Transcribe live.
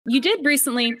You did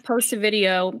recently post a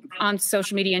video on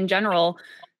social media in general,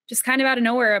 just kind of out of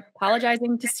nowhere,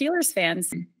 apologizing to Steelers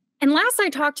fans. And last I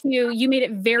talked to you, you made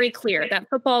it very clear that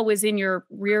football was in your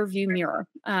rear view mirror,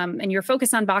 and you're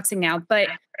focused on boxing now. But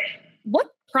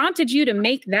what prompted you to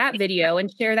make that video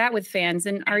and share that with fans?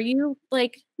 And are you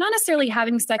like not necessarily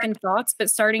having second thoughts,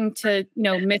 but starting to,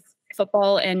 miss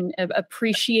football and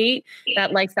appreciate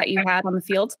that life that you had on the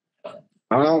field?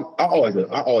 I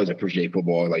always appreciate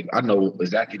football. Like I know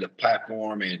exactly the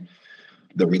platform and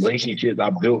the relationships I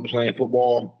built playing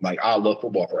football. Like I love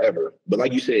football forever. But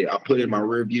like you said, I put it in my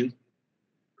rear view.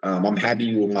 I'm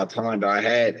happy with my time that I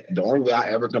had. The only way I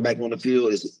ever come back on the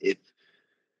field is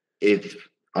if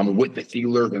I'm with the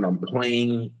Steelers and I'm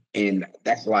playing, and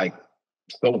that's like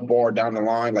so far down the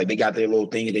line. Like they got their little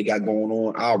thing they got going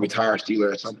on. I'll retire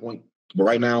Steeler at some point. But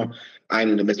right now, I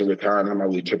ain't in the midst of retiring. I'm not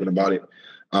really tripping about it.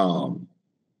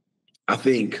 I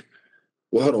think.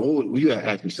 Well, hold on. You gotta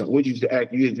ask me something. What did you just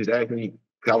ask? You just asked me.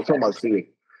 I was talking about Steelers.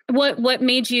 What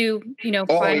made you,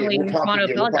 finally want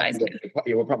to apologize?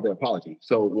 What prompted the apology?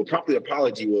 So what prompted the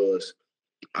apology was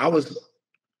I was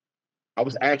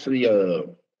actually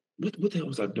what the hell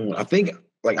was I doing? I think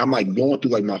like I'm like going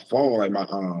through like my phone, like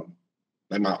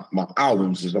my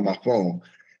albums is on my phone,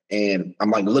 and I'm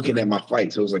like looking at my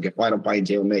fight. So it was like a fight I'm fighting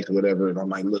Jalen next or whatever, and I'm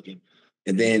like looking.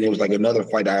 And then there was like another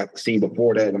fight I seen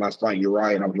before that when I was fighting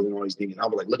Uriah, and I was doing all these things. And I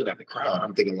was like looking at the crowd.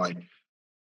 I'm thinking like,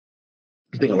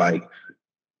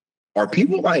 are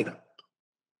people like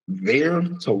there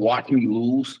to watch me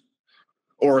lose,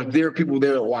 or are there people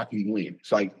there to watch me win?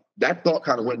 So like that thought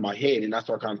kind of went in my head, and I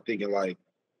started kind of thinking like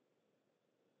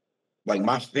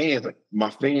my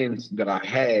fans that I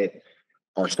had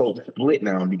are so split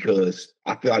now because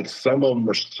I feel like some of them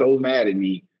are so mad at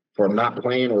me for not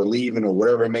playing or leaving or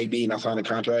whatever it may be, and I signed a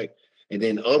contract. And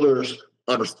then others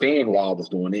understand why I was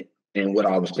doing it and what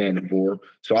I was standing for.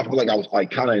 So I feel like I was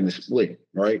like kind of in the split,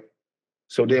 right?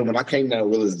 So then when I came to that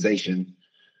realization,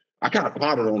 I kind of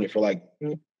pondered on it for like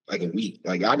a week.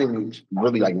 Like I didn't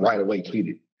really like right away tweet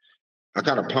it. I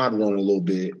kind of pondered on it a little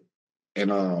bit.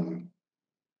 And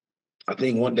I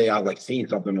think one day I was like seeing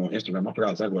something on Instagram. I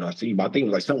forgot exactly what I seen, but I think it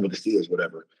was like something with the Steelers,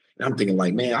 whatever. And I'm thinking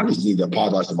like, man, I just need to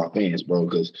apologize to my fans, bro,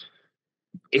 because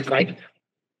it's like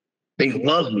they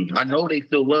love me. I know they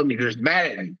still love me. They're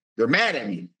mad at me. They're mad at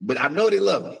me, but I know they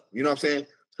love me. You know what I'm saying?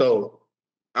 So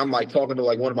I'm like talking to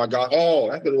like one of my guys.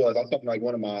 Oh, that's what it was. I was talking to like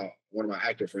one of my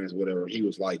actor friends, or whatever. He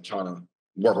was like trying to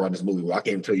work around this movie. Well, I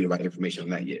can't tell you about information on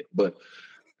that yet, but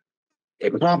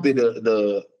it prompted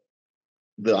the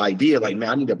idea, like, man,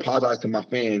 I need to apologize to my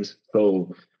fans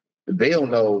so they'll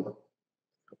know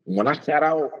when I sat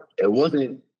out, it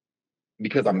wasn't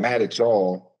because I'm mad at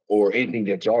y'all or anything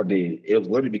that y'all did. It was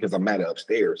literally because I'm mad at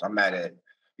upstairs. I'm mad at,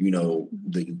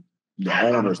 the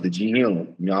owners, the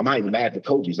GM. I'm not even mad at the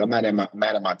coaches. I'm not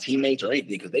mad at my teammates or anything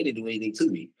because they didn't do anything to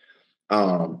me.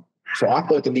 So I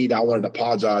felt the need. I wanted to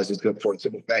apologize just for the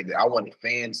simple fact that I wanted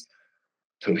fans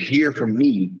to hear from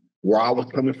me where I was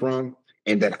coming from,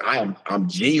 and that I'm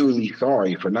genuinely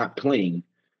sorry for not playing,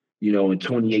 in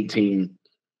 2018,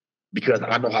 because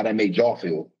I know how that made y'all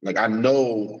feel. Like I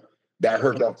know that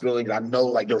hurt y'all feelings. I know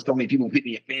like there were so many people who picked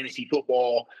me in fantasy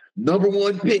football, number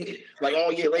one pick. Like, oh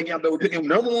yeah, Le'Veon Bell, we picked him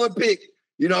number one pick.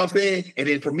 You know what I'm saying? And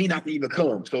then for me not to even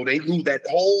come, so they lose that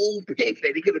whole pick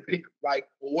that they could have picked like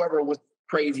whoever was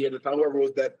crazy at the time, whoever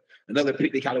was that another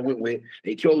pick they kind of went with.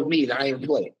 They chose me and I didn't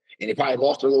play, and if I had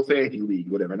lost a little fantasy league,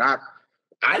 whatever, and I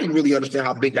didn't really understand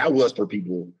how big that was for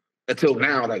people until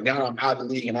now. Like now I'm out of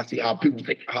the league and I see how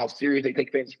how serious they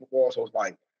take fantasy football. So it's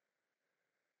like,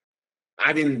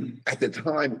 at the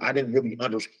time, I didn't really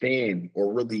understand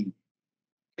it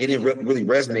didn't really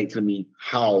resonate to me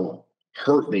how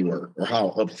hurt they were or how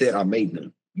upset I made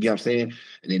them. You know what I'm saying?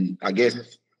 And then I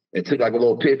guess it took like a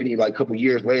little epiphany, like a couple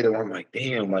years later. I'm like,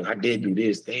 damn, like I did do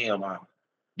this. Damn, I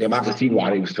could see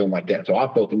why they was feeling like that. So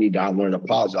I felt the need that I learned to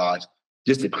apologize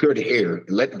just to clear the air,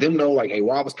 let them know like, hey,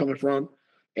 where I was coming from.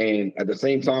 And at the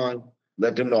same time,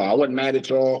 let them know I wasn't mad at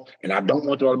y'all and I don't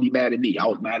want y'all to be mad at me. I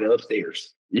was mad at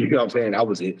upstairs. You know what I'm saying? That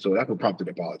was it. So that's what prompted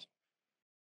the apology.